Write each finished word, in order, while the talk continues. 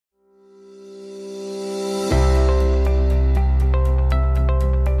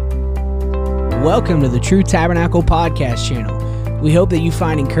Welcome to the True Tabernacle Podcast channel. We hope that you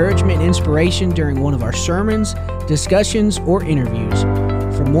find encouragement and inspiration during one of our sermons, discussions, or interviews.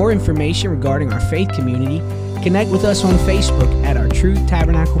 For more information regarding our faith community, connect with us on Facebook at our True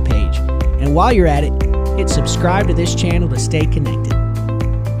Tabernacle page. And while you're at it, hit subscribe to this channel to stay connected.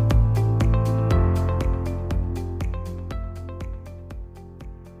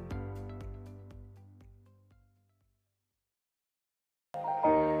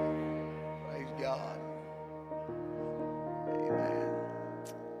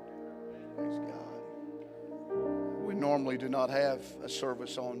 Do not have a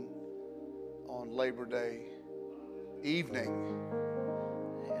service on Labor Day evening,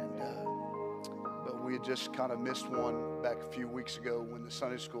 but we had just kind of missed one back a few weeks ago when the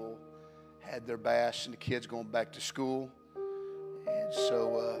Sunday school had their bash and the kids going back to school, and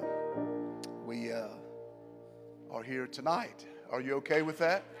so we are here tonight. Are you okay with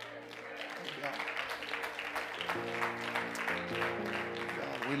that?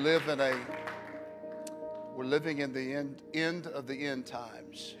 God, we're living in the end of the end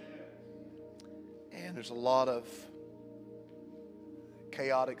times. And there's a lot of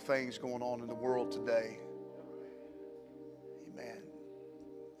chaotic things going on in the world today. Amen.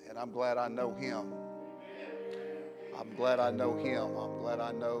 And I'm glad I know Him. I'm glad I know Him. I'm glad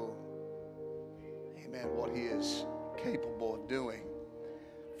I know, amen, what He is capable of doing.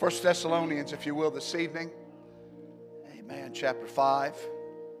 1 Thessalonians, if you will, this evening. Amen. Chapter 5.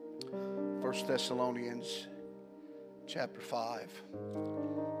 1 Thessalonians chapter 5.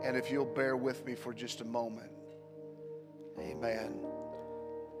 And if you'll bear with me for just a moment. Amen.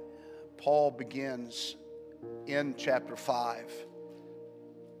 Paul begins in chapter 5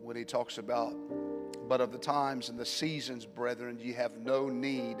 when he talks about, but of the times and the seasons, brethren, ye have no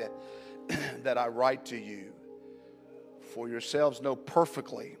need that I write to you. For yourselves know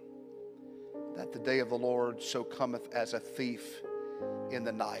perfectly that the day of the Lord so cometh as a thief in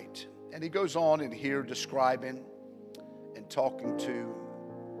the night. And he goes on in here describing and talking to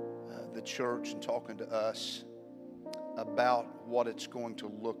the church and talking to us about what it's going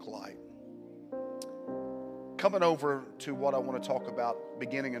to look like. Coming over to what I want to talk about,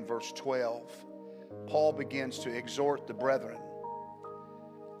 beginning in verse 12, Paul begins to exhort the brethren.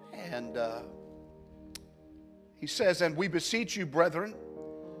 And he says, and we beseech you, brethren,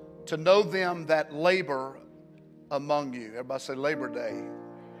 to know them that labor among you. Everybody say Labor Day.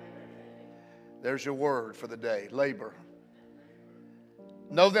 There's your word for the day, labor.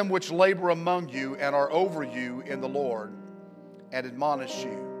 Know them which labor among you and are over you in the Lord, and admonish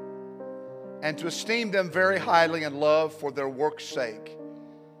you, and to esteem them very highly in love for their work's sake,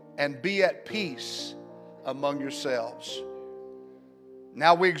 and be at peace among yourselves.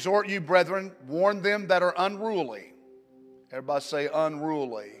 Now we exhort you, brethren, warn them that are unruly. Everybody say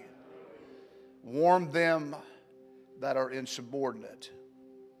unruly. Warn them that are insubordinate.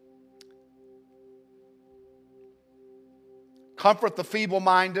 Comfort the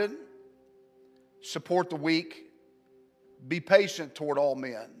feeble-minded, support the weak, be patient toward all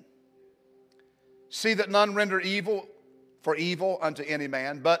men. See that none render evil for evil unto any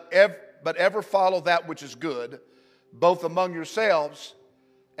man, but ever follow that which is good, both among yourselves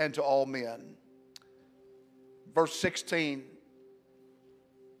and to all men. Verse 16,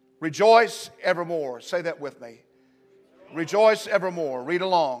 rejoice evermore. Say that with me. Rejoice evermore. Read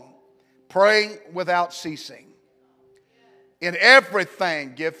along. Praying without ceasing. In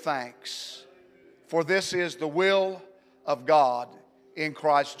everything give thanks, for this is the will of God in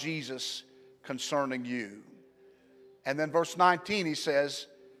Christ Jesus concerning you. And then verse 19 he says,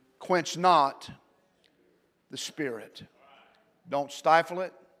 quench not the Spirit. Don't stifle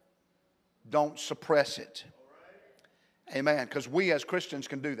it. Don't suppress it. Amen. Because we as Christians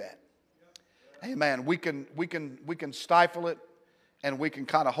can do that. Amen. We can stifle it, and we can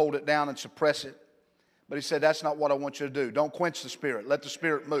kind of hold it down and suppress it. But he said, that's not what I want you to do. Don't quench the Spirit. Let the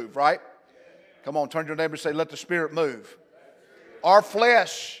Spirit move, right? Come on, turn to your neighbor and say, let the Spirit move. Our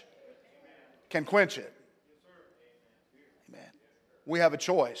flesh can quench it. Amen. We have a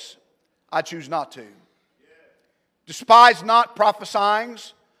choice. I choose not to. Despise not prophesying.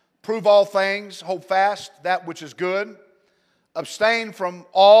 Prove all things. Hold fast that which is good. Abstain from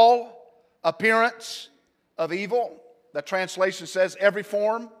all appearance of evil. The translation says every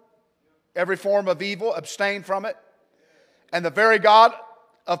form of evil, abstain from it. And the very God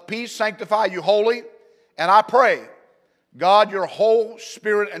of peace sanctify you wholly. And I pray, God, your whole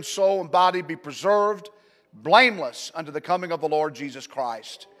spirit and soul and body be preserved, blameless unto the coming of the Lord Jesus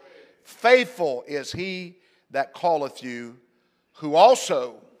Christ. Faithful is he that calleth you, who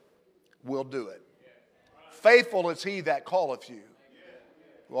also will do it. Faithful is he that calleth you,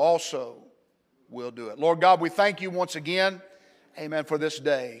 who also will do it. Lord God, we thank you once again, amen, for this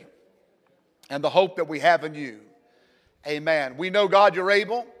day and the hope that we have in you. Amen. We know, God, you're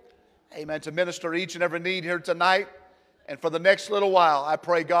able, amen, to minister each and every need here tonight. And for the next little while, I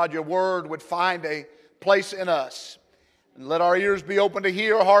pray, God, your word would find a place in us. And let our ears be open to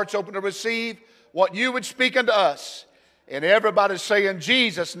hear, our hearts open to receive what you would speak unto us. And everybody say in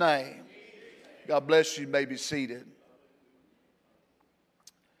Jesus' name. God bless you. You may be seated.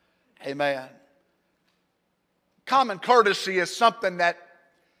 Amen. Common courtesy is something that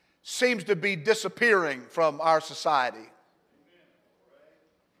seems to be disappearing from our society.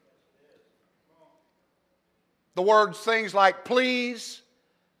 The words, things like please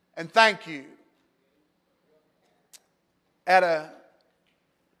and thank you. At a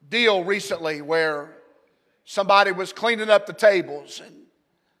deal recently where somebody was cleaning up the tables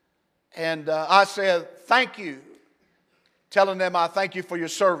and I said, thank you, telling them I thank you for your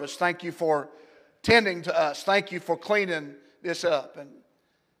service. Thank you for tending to us. Thank you for cleaning this up. And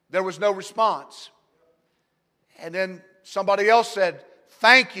there was no response. And then somebody else said,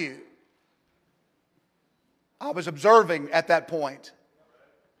 thank you. I was observing at that point.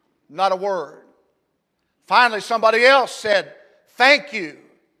 Not a word. Finally, somebody else said, thank you.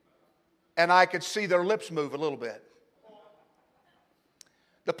 And I could see their lips move a little bit.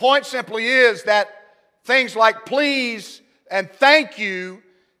 The point simply is that things like please and thank you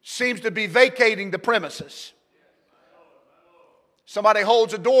seems to be vacating the premises. Somebody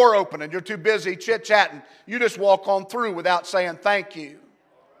holds a door open and you're too busy chit-chatting. You just walk on through without saying thank you.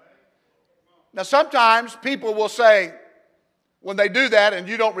 Now sometimes people will say, when they do that and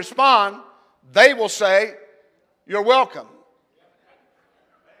you don't respond, they will say, you're welcome.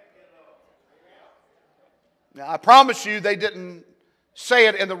 Now I promise you they didn't say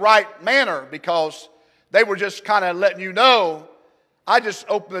it in the right manner because they were just kind of letting you know, I just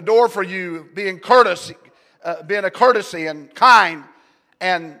opened the door for you, being a courtesy and kind,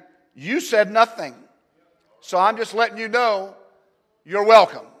 and you said nothing. So I'm just letting you know you're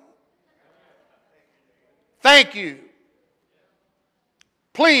welcome. Thank you.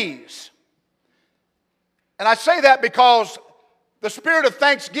 Please. And I say that because the spirit of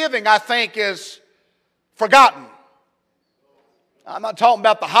thanksgiving, I think, is forgotten. I'm not talking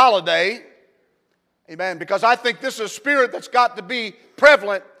about the holiday. Amen. Because I think this is a spirit that's got to be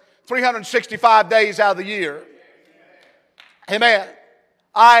prevalent 365 days out of the year. Amen.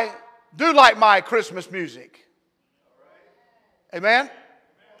 I do like my Christmas music. Amen.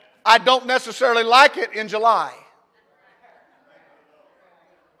 I don't necessarily like it in July.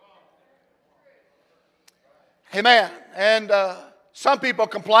 Amen. And some people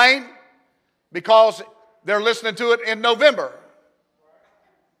complain because they're listening to it in November.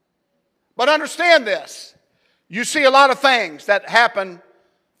 But understand this. You see a lot of things that happen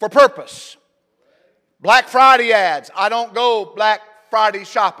for purpose. Black Friday ads. I don't go Black Friday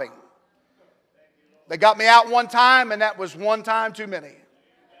shopping. They got me out one time, and that was one time too many.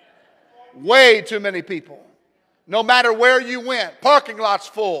 Way too many people. No matter where you went, parking lots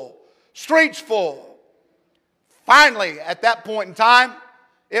full, streets full. Finally, at that point in time,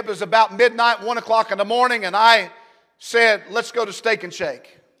 it was about midnight, 1 o'clock in the morning, and I said, let's go to Steak and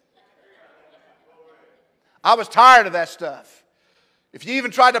Shake. I was tired of that stuff. If you even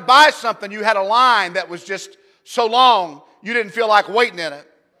tried to buy something, you had a line that was just so long, you didn't feel like waiting in it.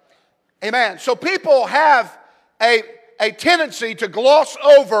 Amen. So people have a tendency to gloss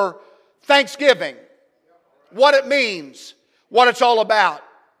over Thanksgiving, what it means, what it's all about.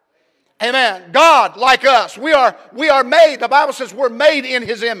 Amen. God, like us, we are made, the Bible says we're made in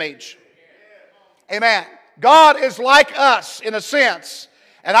His image. Amen. God is like us in a sense.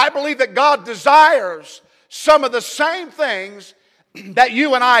 And I believe that God desires some of the same things that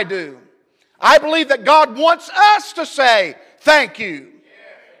you and I do. I believe that God wants us to say thank you.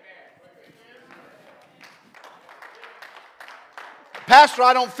 Pastor,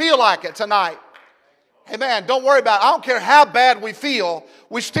 I don't feel like it tonight. Amen. Don't worry about it. I don't care how bad we feel.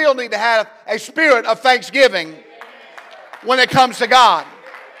 We still need to have a spirit of thanksgiving when it comes to God.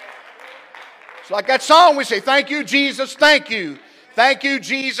 It's like that song we say, thank you, Jesus, thank you. Thank you,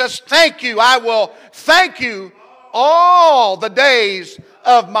 Jesus, thank you. I will thank you all the days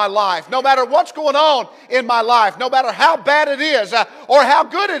of my life. No matter what's going on in my life, no matter how bad it is or how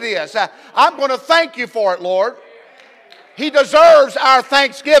good it is, I'm going to thank you for it, Lord. He deserves our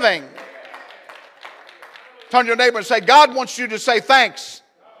thanksgiving. Turn to your neighbor and say, God wants you to say thanks.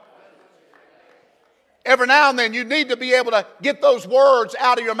 Every now and then you need to be able to get those words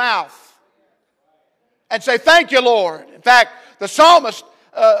out of your mouth and say, thank you, Lord. In fact, the psalmist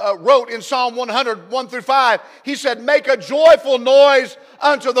wrote in Psalm 100, 1 through 5. He said, make a joyful noise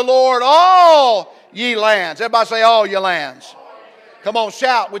unto the Lord, all ye lands. Everybody say, all ye lands. Come on,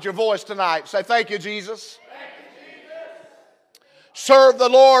 shout with your voice tonight. Say, thank you, Jesus. Serve the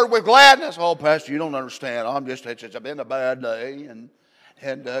Lord with gladness. Oh, Pastor, you don't understand. It's been a bad day. And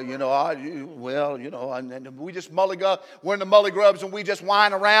we just mully-grub. We're in the mully-grubs and we just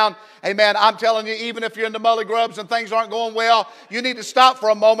whine around. Amen. I'm telling you, even if you're in the mully-grubs and things aren't going well, you need to stop for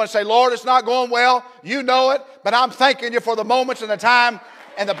a moment and say, Lord, it's not going well. You know it. But I'm thanking you for the moments and the time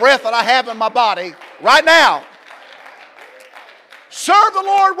and the breath that I have in my body right now. Serve the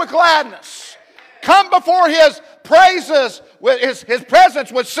Lord with gladness. Come before His praises, with His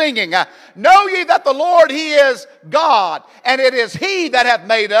presence with singing. Know ye that the Lord, He is God, and it is He that hath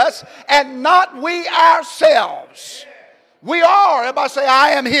made us, and not we ourselves. We are, everybody say, I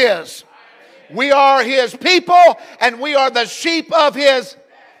am His. We are His people, and we are the sheep of His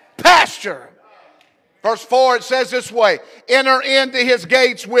pasture. Verse 4, it says this way, enter into His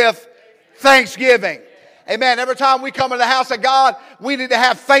gates with thanksgiving. Amen. Every time we come to the house of God, we need to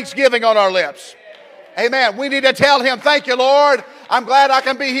have thanksgiving on our lips. Amen. We need to tell Him, thank you, Lord. I'm glad I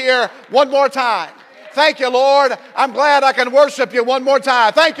can be here one more time. Thank you, Lord. I'm glad I can worship you one more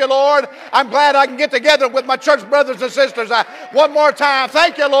time. Thank you, Lord. I'm glad I can get together with my church brothers and sisters one more time.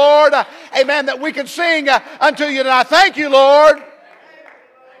 Thank you, Lord. Amen. That we can sing unto you tonight. Thank you, Lord.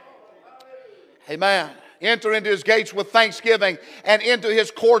 Amen. Enter into His gates with thanksgiving and into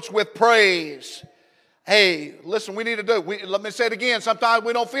His courts with praise. Hey, listen, we need to do it. Let me say it again. Sometimes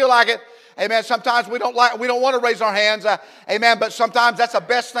we don't feel like it. Amen. Sometimes we don't want to raise our hands. Amen. But sometimes that's the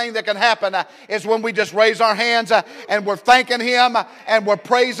best thing that can happen is when we just raise our hands and we're thanking Him and we're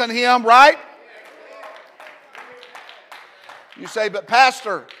praising Him, right? You say, but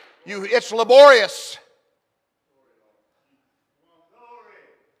Pastor, it's laborious.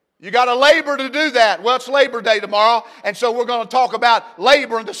 You got to labor to do that. Well, it's Labor Day tomorrow, and so we're going to talk about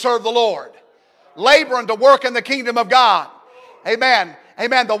laboring to serve the Lord. Laboring to work in the kingdom of God. Amen.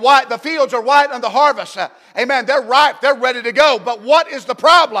 Amen. The fields are white and the harvest. Amen. They're ripe. They're ready to go. But what is the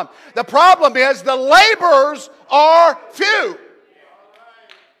problem? The problem is the laborers are few.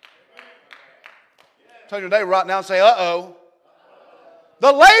 Tell your neighbor right now and say, uh-oh.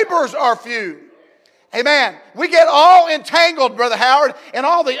 The laborers are few. Amen. We get all entangled, Brother Howard, in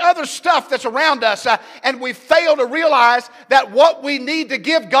all the other stuff that's around us, and we fail to realize that what we need to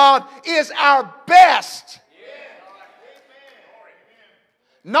give God is our best.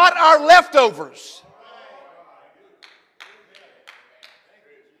 Not our leftovers.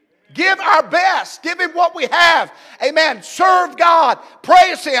 Give our best. Give Him what we have. Amen. Serve God.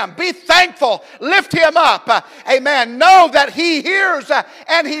 Praise Him. Be thankful. Lift Him up. Amen. Know that He hears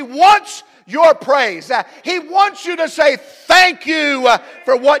and He wants your praise. He wants you to say thank you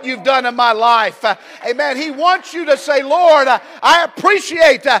for what you've done in my life. Amen. He wants you to say, Lord, I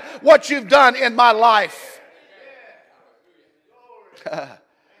appreciate what you've done in my life.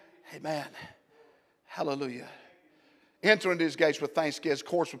 Amen. Hallelujah. Enter into His gates with thanksgiving, His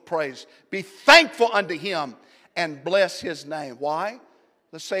courts with praise. Be thankful unto Him and bless His name. Why?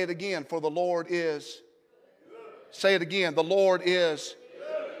 Let's say it again. For the Lord is. Say it again. The Lord is.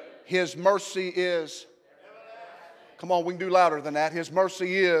 His mercy is. Come on, we can do louder than that. His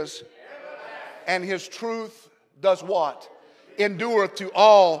mercy is. And His truth does what? Endureth to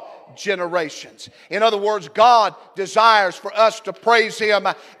all generations. In other words, God desires for us to praise Him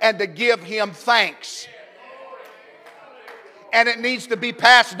and to give Him thanks. And it needs to be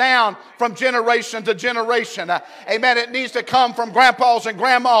passed down from generation to generation. Amen. It needs to come from grandpas and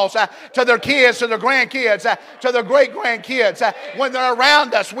grandmas to their kids, to their grandkids, to their great-grandkids. When they're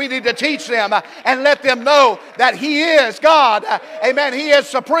around us, we need to teach them and let them know that He is God. Amen. He is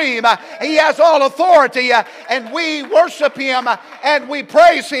supreme. He has all authority. And we worship Him and we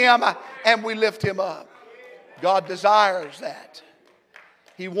praise Him and we lift Him up. God desires that.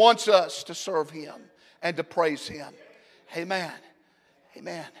 He wants us to serve Him and to praise Him. Amen.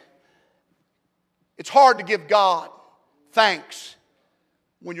 Amen. It's hard to give God thanks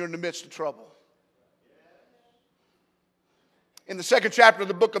when you're in the midst of trouble. In the 2nd chapter of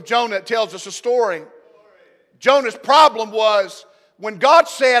the book of Jonah, it tells us a story. Jonah's problem was when God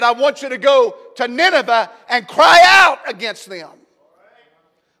said, I want you to go to Nineveh and cry out against them.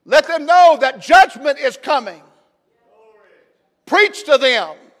 Let them know that judgment is coming. Preach to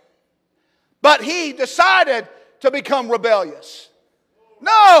them. But he decided to become rebellious.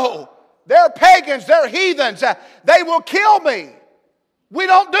 No, they're pagans, they're heathens, they will kill me. We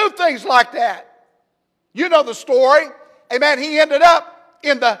don't do things like that. You know the story. Amen. He ended up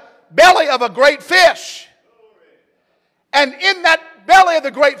in the belly of a great fish. And in that belly of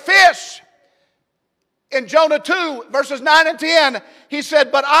the great fish, in Jonah 2, verses 9 and 10, he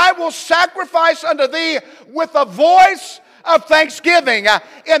said, but I will sacrifice unto thee with a voice of thanksgiving.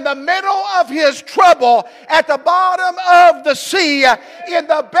 In the middle of his trouble, at the bottom of the sea, in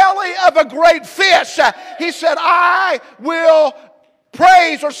the belly of a great fish, he said, I will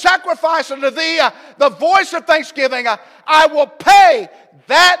praise or sacrifice unto thee the voice of thanksgiving. I will pay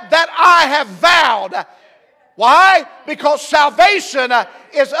that I have vowed. Why? Because salvation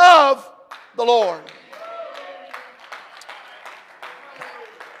is of the Lord.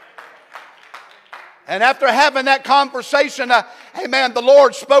 And after having that conversation, amen, the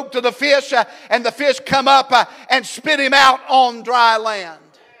Lord spoke to the fish, and the fish come up and spit him out on dry land.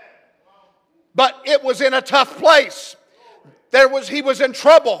 But it was in a tough place. He was in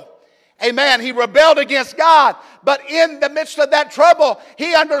trouble. Amen. He rebelled against God. But in the midst of that trouble,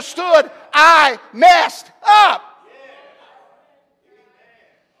 he understood, I messed up.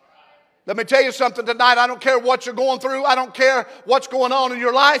 Let me tell you something tonight. I don't care what you're going through. I don't care what's going on in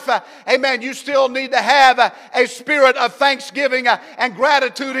your life. Amen. You still need to have a spirit of thanksgiving and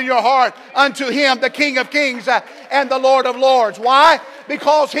gratitude in your heart unto Him, the King of Kings and the Lord of Lords. Why?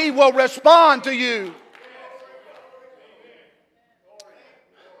 Because He will respond to you.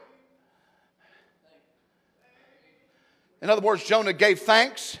 In other words, Jonah gave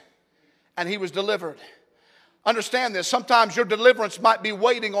thanks and he was delivered. Understand this. Sometimes your deliverance might be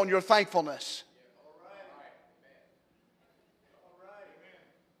waiting on your thankfulness.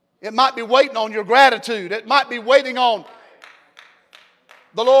 It might be waiting on your gratitude. It might be waiting on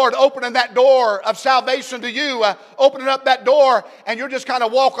the Lord opening that door of salvation to you, opening up that door, and you're just kind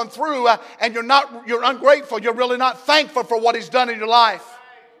of walking through, and you're ungrateful. You're really not thankful for what He's done in your life.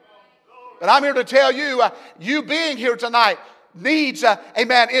 But I'm here to tell you, you being here tonight needs,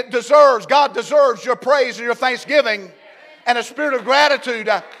 amen, God deserves your praise and your thanksgiving and a spirit of gratitude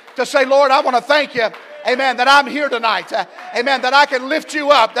to say, Lord, I want to thank you, amen, that I'm here tonight. Amen, that I can lift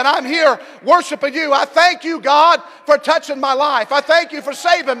you up, that I'm here worshiping you. I thank you, God, for touching my life. I thank you for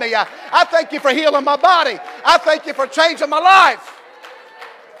saving me. I thank you for healing my body. I thank you for changing my life.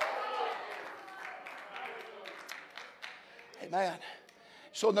 Amen.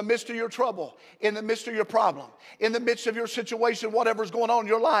 So in the midst of your trouble, in the midst of your problem, in the midst of your situation, whatever's going on in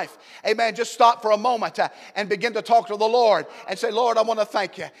your life, amen, just stop for a moment and begin to talk to the Lord and say, Lord, I want to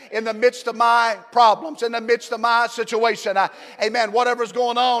thank you. In the midst of my problems, in the midst of my situation, amen, whatever's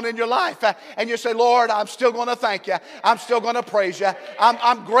going on in your life, and you say, Lord, I'm still going to thank you. I'm still going to praise you.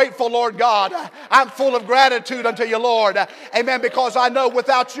 I'm grateful, Lord God. I'm full of gratitude unto you, Lord. Amen, because I know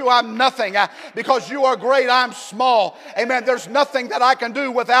without you I'm nothing. Because you are great, I'm small. Amen, there's nothing that I can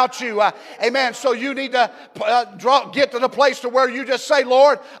do without you. Amen. So you need to get to the place to where you just say,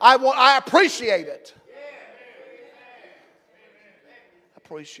 Lord, I appreciate it.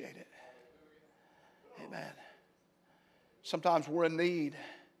 Appreciate it. Amen. Sometimes we're in need,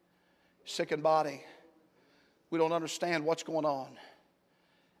 sick in body. We don't understand what's going on.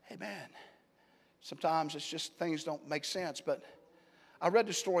 Amen. Sometimes it's just things don't make sense. But I read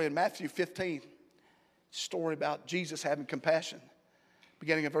the story in Matthew 15, story about Jesus having compassion.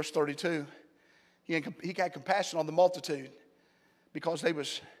 Beginning in verse 32, he had compassion on the multitude because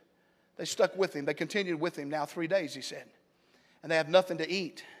they stuck with him. They continued with him now 3 days, he said. And they have nothing to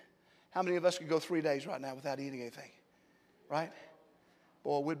eat. How many of us could go 3 days right now without eating anything? Right?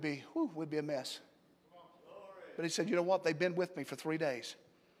 Boy, we'd be a mess. But he said, you know what? They've been with me for 3 days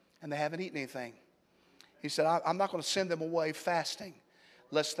and they haven't eaten anything. He said, I'm not going to send them away fasting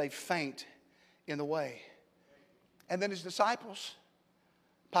lest they faint in the way. And then his disciples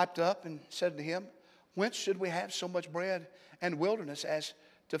piped up and said to him, whence should we have so much bread and wilderness as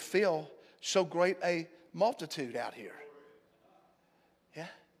to fill so great a multitude out here? Yeah.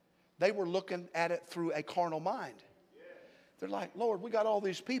 They were looking at it through a carnal mind. They're like, Lord, we got all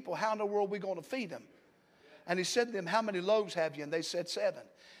these people. How in the world are we going to feed them? And he said to them, how many loaves have you? And they said 7.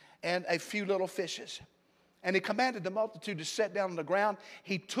 And a few little fishes. And he commanded the multitude to sit down on the ground.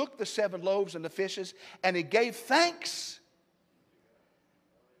 He took the 7 loaves and the fishes and he gave thanks.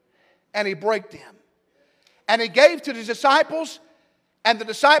 And he broke them. And he gave to the disciples, and the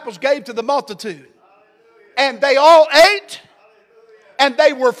disciples gave to the multitude. And they all ate, and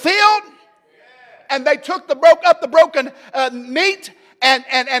they were filled, and they broke up the broken meat,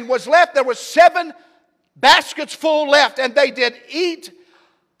 and was left. There were 7 baskets full left, and they did eat.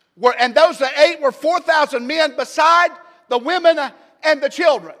 And those that ate were 4,000 men, beside the women and the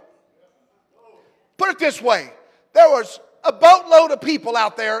children. Put it this way, there was a boatload of people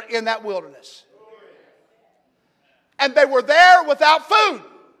out there in that wilderness. And they were there without food.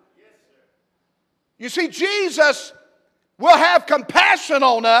 You see, Jesus will have compassion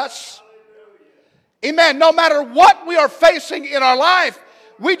on us. Amen. No matter what we are facing in our life,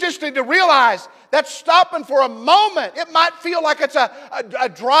 we just need to realize that stopping for a moment, it might feel like it's a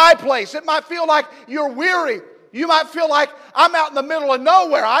dry place. It might feel like you're weary. You might feel like I'm out in the middle of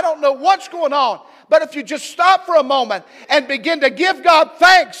nowhere. I don't know what's going on. But if you just stop for a moment and begin to give God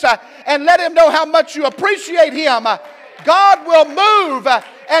thanks and let Him know how much you appreciate Him, God will move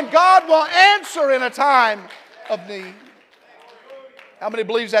and God will answer in a time of need. How many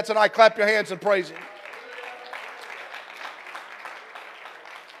believes that tonight? Clap your hands and praise Him.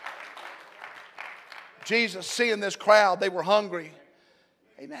 Jesus, seeing this crowd, they were hungry.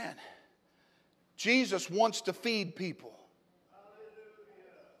 Amen. Jesus wants to feed people.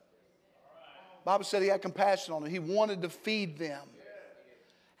 The Bible said He had compassion on them. He wanted to feed them.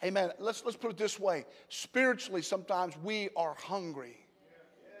 Amen. Let's put it this way. Spiritually, sometimes we are hungry.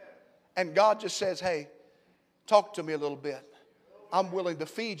 And God just says, hey, talk to me a little bit. I'm willing to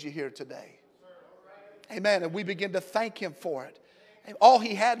feed you here today. Amen. And we begin to thank Him for it. And all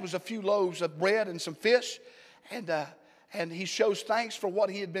He had was a few loaves of bread and some fish. And He shows thanks for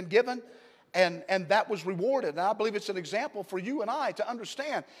what He had been given. And that was rewarded. And I believe it's an example for you and I to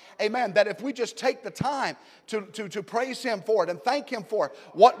understand, amen, that if we just take the time to praise Him for it and thank Him for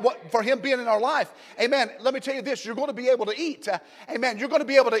it, for Him being in our life, amen, let me tell you this, you're going to be able to eat. Amen. You're going to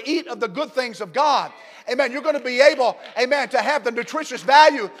be able to eat of the good things of God. Amen. You're going to be able, amen, to have the nutritious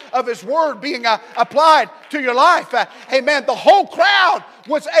value of His Word being applied to your life. Amen. The whole crowd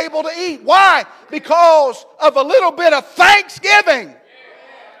was able to eat. Why? Because of a little bit of thanksgiving.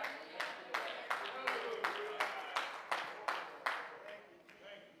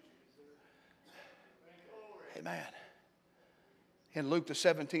 Amen. In Luke the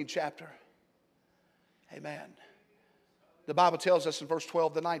 17th chapter. Amen. The Bible tells us in verse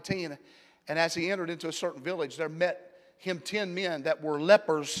 12 to 19, and as He entered into a certain village, there met Him 10 men that were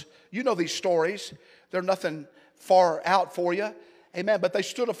lepers. You know these stories. They're nothing far out for you. Amen. But they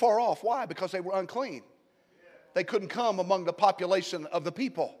stood afar off. Why? Because they were unclean. They couldn't come among the population of the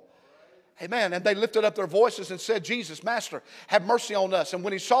people. Amen. And they lifted up their voices and said, Jesus, Master, have mercy on us. And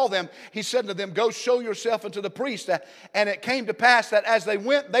when He saw them, He said to them, go show yourself unto the priest. And it came to pass that as they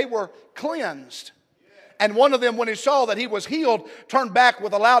went, they were cleansed. And one of them, when he saw that he was healed, turned back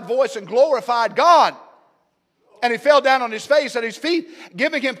with a loud voice and glorified God. And he fell down on his face at His feet,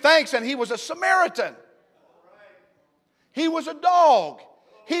 giving Him thanks. And he was a Samaritan. He was a dog.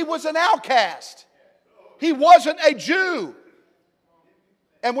 He was an outcast. He wasn't a Jew.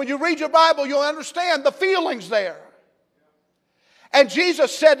 And when you read your Bible, you'll understand the feelings there. And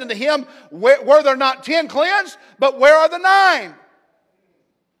Jesus said unto him, were there not 10 cleansed? But where are the 9?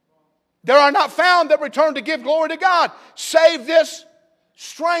 There are not found that return to give glory to God, save this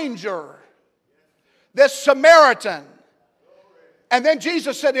stranger, this Samaritan. And then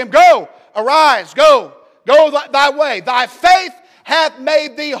Jesus said to him, go, arise, go thy way. Thy faith hath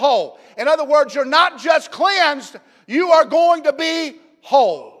made thee whole. In other words, you're not just cleansed, you are going to be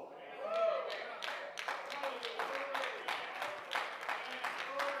whole.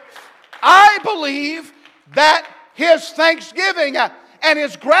 I believe that his thanksgiving and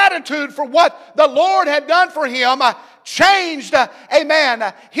his gratitude for what the Lord had done for him changed,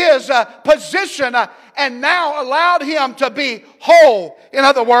 amen, his position and now allowed him to be whole. In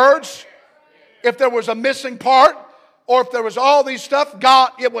other words, if there was a missing part or if there was all these stuff,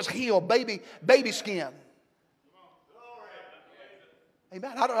 God, it was healed, baby skin.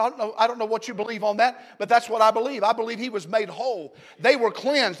 Amen. I don't know what you believe on that, but that's what I believe. I believe he was made whole. They were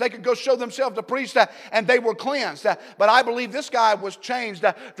cleansed. They could go show themselves to priests and they were cleansed. But I believe this guy was changed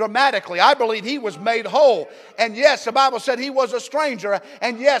dramatically. I believe he was made whole. And yes, the Bible said he was a stranger.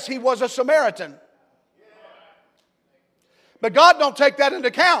 And yes, he was a Samaritan. But God don't take that into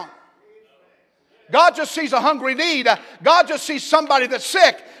account. God just sees a hungry need. God just sees somebody that's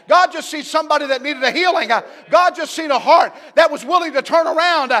sick. God just sees somebody that needed a healing. God just seen a heart that was willing to turn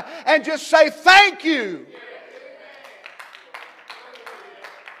around and just say thank you.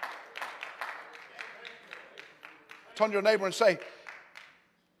 Turn to your neighbor and say,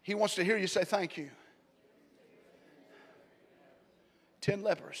 he wants to hear you say thank you. 10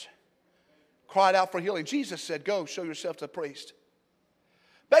 lepers cried out for healing. Jesus said, go show yourself to the priest.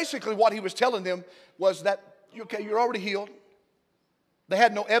 Basically, what he was telling them was that, okay, you're already healed. They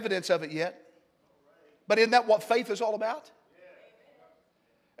had no evidence of it yet. But isn't that what faith is all about?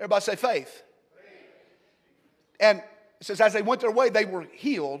 Everybody say faith. And it says, as they went their way, they were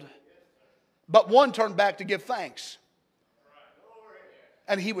healed. But one turned back to give thanks.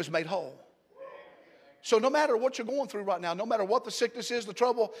 And he was made whole. So no matter what you're going through right now, no matter what the sickness is, the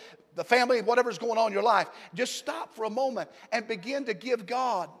trouble, the family, whatever's going on in your life, just stop for a moment and begin to give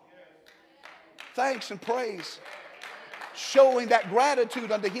God thanks and praise, showing that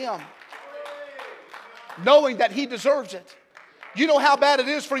gratitude unto Him, knowing that He deserves it. You know how bad it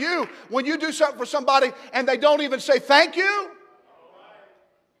is for you when you do something for somebody and they don't even say thank you?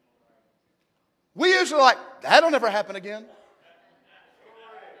 We usually like, that'll never happen again.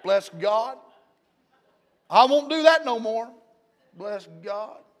 Bless God. I won't do that no more. Bless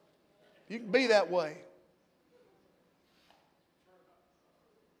God. You can be that way.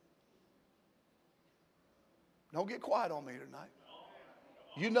 Don't get quiet on me tonight.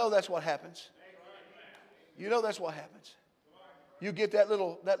 You know that's what happens. You know that's what happens. You get that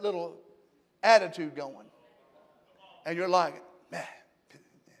little attitude going. And you're like, man,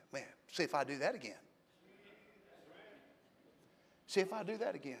 see if I do that again. See if I do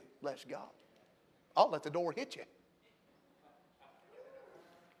that again. Bless God. I'll let the door hit you.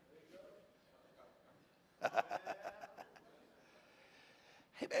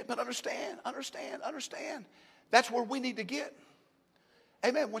 Amen. But understand. That's where we need to get.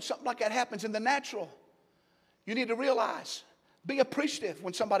 Amen. When something like that happens in the natural, you need to realize, be appreciative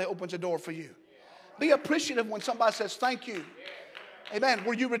when somebody opens a door for you. Be appreciative when somebody says thank you. Amen.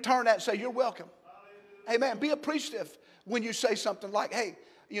 Where you return that and say, you're welcome. Amen. Be appreciative when you say something like, hey,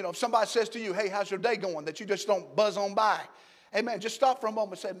 you know, if somebody says to you, hey, how's your day going? That you just don't buzz on by. Amen. Just stop for a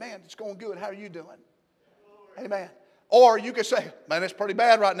moment and say, man, it's going good. How are you doing? Amen. Or you could say, man, it's pretty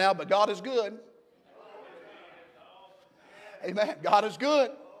bad right now, but God is good. Amen. God is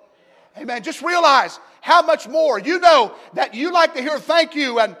good. Amen. Just realize how much more. You know that you like to hear thank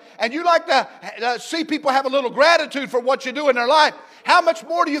you and you like to see people have a little gratitude for what you do in their life. How much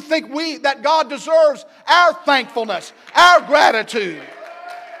more do you think that God deserves our thankfulness, our gratitude,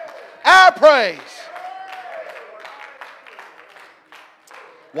 our praise?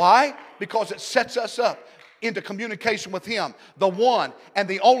 Why? Because it sets us up into communication with Him, the one and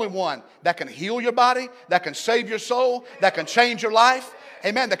the only one that can heal your body, that can save your soul, that can change your life.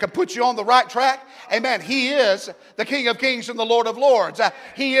 Amen. That can put you on the right track. Amen. He is the King of Kings and the Lord of Lords.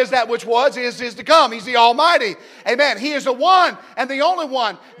 He is that which was, is to come. He's the Almighty. Amen. He is the one and the only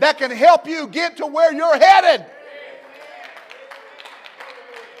one that can help you get to where you're headed.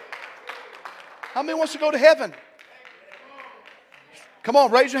 How many wants to go to heaven? Come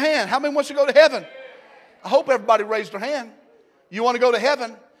on, raise your hand. How many wants to go to heaven? I hope everybody raised their hand. You want to go to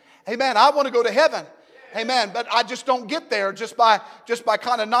heaven? Amen. I want to go to heaven. Amen. But I just don't get there just by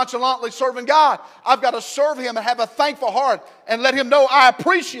kind of nonchalantly serving God. I've got to serve Him and have a thankful heart and let Him know I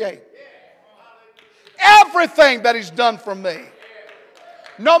appreciate everything that He's done for me.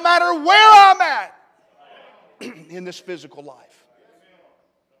 No matter where I'm at in this physical life.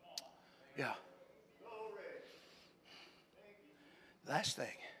 Yeah. Last thing.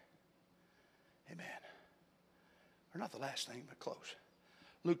 Amen. Or not the last thing, but close.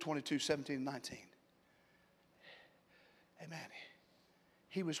 Luke 22, 17 and 19. Amen.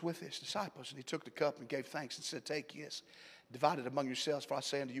 He was with His disciples, and He took the cup and gave thanks and said, take this, divide it among yourselves, for I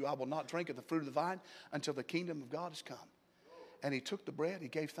say unto you, I will not drink of the fruit of the vine until the kingdom of God is come. And He took the bread, He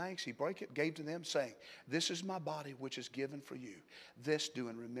gave thanks, He broke it, gave to them, saying, this is my body which is given for you. This do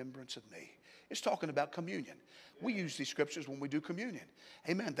in remembrance of me. It's talking about communion. We use these scriptures when we do communion.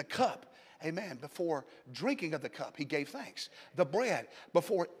 Amen. The cup. Amen. Before drinking of the cup, He gave thanks. The bread,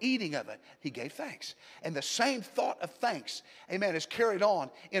 before eating of it, He gave thanks. And the same thought of thanks, amen, is carried on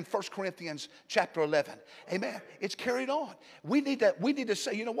in 1 Corinthians chapter 11. Amen. It's carried on. We need to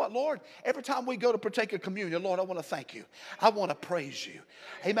say, you know what, Lord? Every time we go to partake of communion, Lord, I want to thank you. I want to praise you.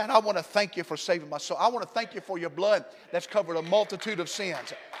 Amen. I want to thank you for saving my soul. I want to thank you for your blood that's covered a multitude of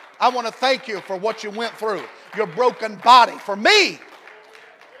sins. I want to thank you for what you went through, your broken body for me.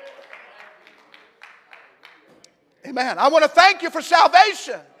 Amen. I want to thank you for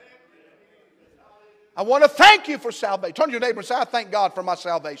salvation. I want to thank you for salvation. Turn to your neighbor and say, I thank God for my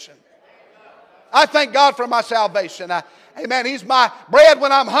salvation. I thank God for my salvation. Amen. He's my bread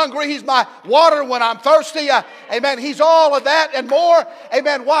when I'm hungry. He's my water when I'm thirsty. Amen. He's all of that and more.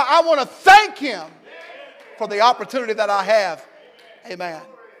 Amen. Why? I want to thank Him for the opportunity that I have. Amen.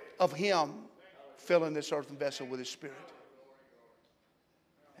 Of Him filling this earthen vessel with His Spirit.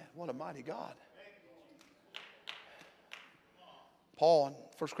 Man, what a mighty God. Paul in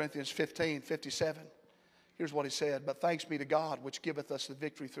 1 Corinthians 15, 57. Here's what he said. But thanks be to God which giveth us the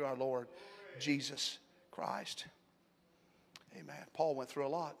victory through our Lord Jesus Christ. Amen. Paul went through a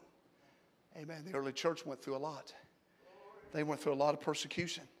lot. Amen. The early church went through a lot. They went through a lot of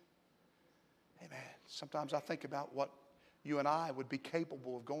persecution. Amen. Sometimes I think about what you and I would be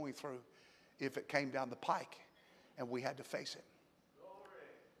capable of going through if it came down the pike and we had to face it.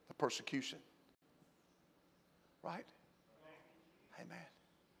 The persecution. Right? Amen.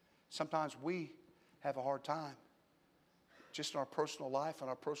 Sometimes we have a hard time just in our personal life and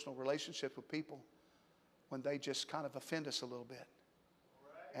our personal relationship with people when they just kind of offend us a little bit.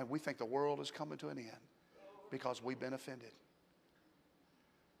 And we think the world is coming to an end because we've been offended.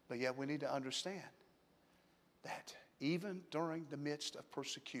 But yet we need to understand that even during the midst of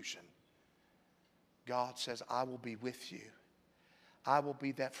persecution, God says, I will be with you. I will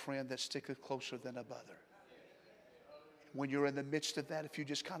be that friend that sticketh closer than a brother. When you're in the midst of that, if you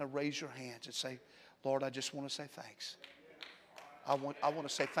just kind of raise your hands and say, Lord, I just want to say thanks. I want to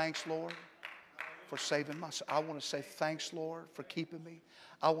say thanks, Lord, for saving my soul. I want to say thanks, Lord, for keeping me.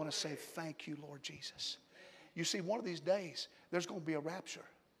 I want to say thank you, Lord Jesus. You see, one of these days, there's going to be a rapture.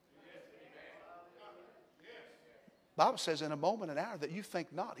 The Bible says in a moment, an hour that you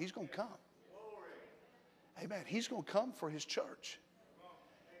think not, He's going to come. Amen. He's going to come for His church.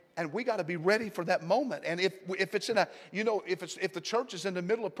 And we got to be ready for that moment. And if it's in a, you know, if the church is in the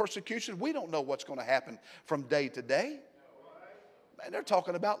middle of persecution, we don't know what's going to happen from day to day. Man, they're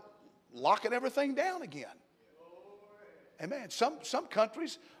talking about locking everything down again. Amen. Some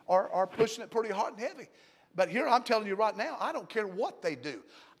countries are pushing it pretty hard and heavy. But here I'm telling you right now, I don't care what they do.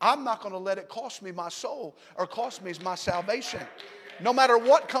 I'm not going to let it cost me my soul or cost me my salvation. No matter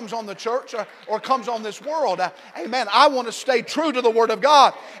what comes on the church or comes on this world. Amen. I want to stay true to the Word of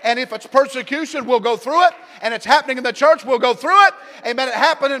God. And if it's persecution, we'll go through it. And it's happening in the church, we'll go through it. Amen. It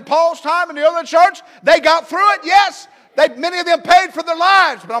happened in Paul's time in the other church. They got through it, yes. Many of them paid for their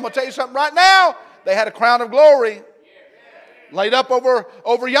lives. But I'm going to tell you something right now. They had a crown of glory laid up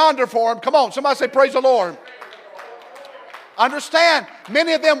over yonder for them. Come on, somebody say praise the Lord. Understand,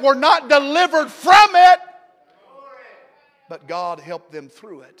 many of them were not delivered from it, but God helped them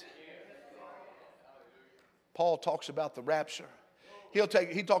through it. Paul talks about the rapture.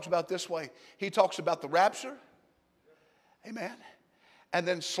 He talks about it this way. He talks about the rapture. Amen. And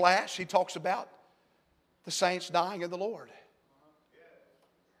then he talks about the saints dying in the Lord.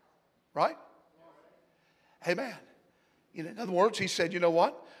 Right? Amen. In other words, he said, you know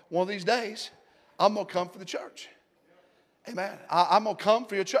what? One of these days, I'm going to come for the church. Amen. I'm going to come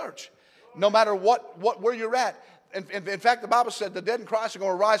for your church. No matter where you're at. In fact, the Bible said the dead in Christ are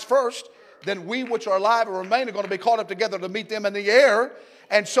going to rise first. Then we which are alive and remain are going to be caught up together to meet them in the air.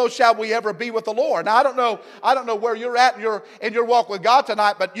 And so shall we ever be with the Lord. Now, I don't know where you're at in your walk with God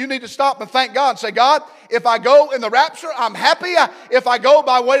tonight, but you need to stop and thank God and say, God, if I go in the rapture, I'm happy. If I go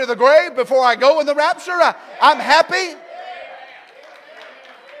by way to the grave before I go in the rapture, I'm happy.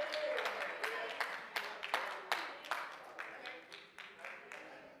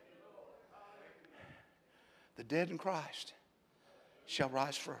 The dead in Christ shall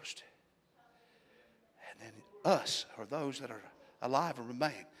rise first. And then us, or those that are alive and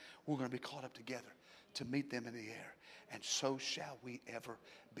remain, we're going to be caught up together to meet them in the air. And so shall we ever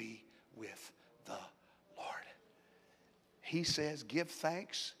be with the Lord. He says, give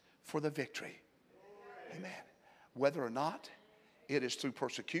thanks for the victory. Amen. Whether or not it is through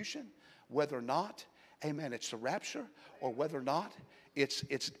persecution, whether or not, amen, it's the rapture, or whether or not it's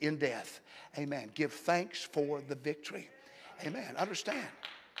in death. Amen. Give thanks for the victory. Amen. Understand.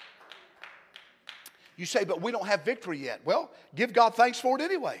 You say, but we don't have victory yet. Well, give God thanks for it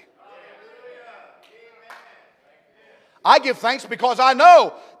anyway. I give thanks because I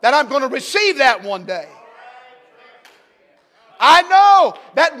know that I'm going to receive that one day. I know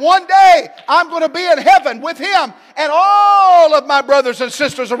that one day I'm going to be in heaven with Him and all of my brothers and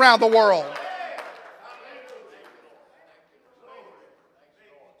sisters around the world.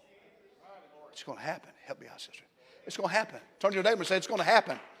 It's going to happen. Help me out, sister. It's going to happen. Turn to your neighbor and say, it's going to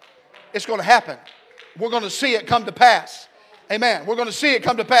happen. It's going to happen. We're going to see it come to pass. Amen. We're going to see it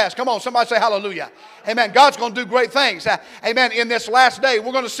come to pass. Come on, somebody say hallelujah. Amen. God's going to do great things. Amen. In this last day,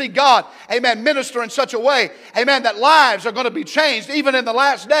 we're going to see God, amen, minister in such a way, amen, that lives are going to be changed even in the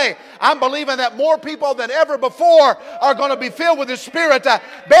last day. I'm believing that more people than ever before are going to be filled with His Spirit,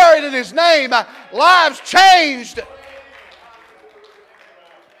 buried in His name, lives changed.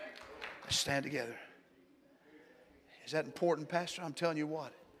 Let's stand together. Is that important, Pastor? I'm telling you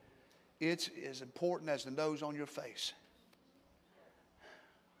what. It's as important as the nose on your face.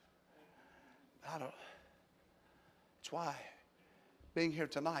 That's why being here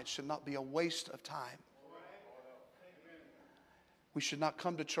tonight should not be a waste of time. We should not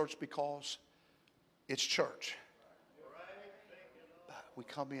come to church because it's church. But we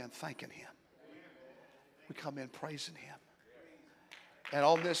come in thanking Him. We come in praising Him. And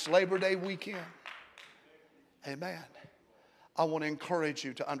on this Labor Day weekend, amen, I want to encourage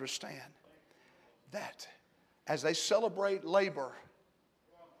you to understand that as they celebrate labor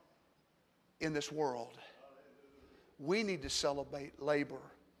in this world, we need to celebrate labor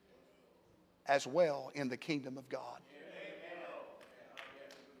as well in the kingdom of God.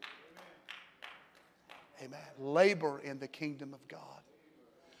 Amen. Labor in the kingdom of God.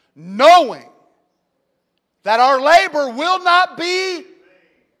 Knowing that our labor will not be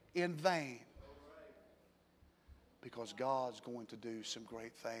in vain. Because God's going to do some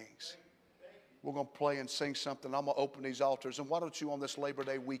great things. We're going to play and sing something. I'm going to open these altars. And why don't you on this Labor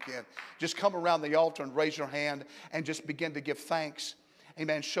Day weekend just come around the altar and raise your hand and just begin to give thanks.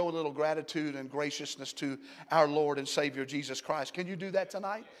 Amen. Show a little gratitude and graciousness to our Lord and Savior Jesus Christ. Can you do that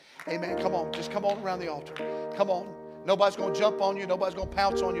tonight? Amen. Come on. Just come on around the altar. Come on. Nobody's going to jump on you. Nobody's going to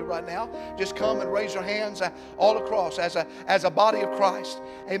pounce on you right now. Just come and raise your hands all across as a body of Christ.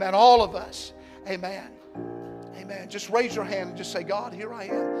 Amen. All of us. Amen. Amen. Just raise your hand and just say, God, here I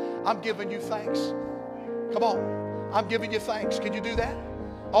am. I'm giving you thanks. Come on. I'm giving you thanks. Can you do that?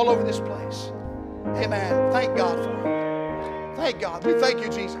 All over this place. Amen. Thank God for it. Thank God. We thank you,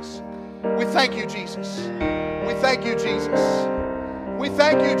 Jesus. We thank you, Jesus. We thank you, Jesus. We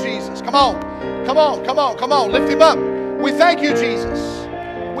thank you, Jesus. Come on. Come on. Come on. Come on. Lift him up. We thank you, Jesus.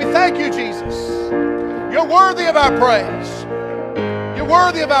 We thank you, Jesus. You're worthy of our praise. You're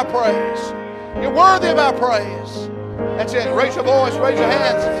worthy of our praise. You're worthy of our praise. That's it. Raise your voice. Raise your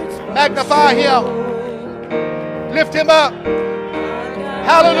hands. Magnify him. Lift him up.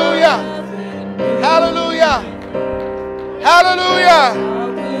 Hallelujah. Hallelujah. Hallelujah.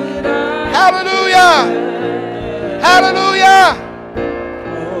 Hallelujah. Hallelujah.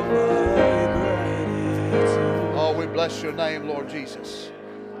 Oh, we bless your name, Lord Jesus.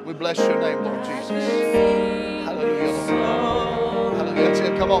 We bless your name, Lord Jesus. Hallelujah. Hallelujah. That's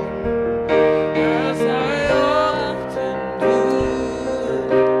it. Come on.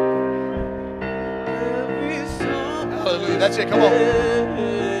 Hallelujah. That's it. Come on.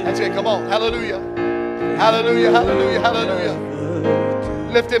 That's it. Come on. Hallelujah. Hallelujah. Hallelujah.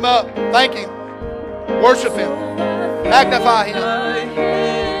 Hallelujah. Lift him up. Thank him. Worship him. Magnify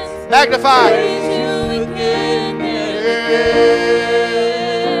him. Magnify him.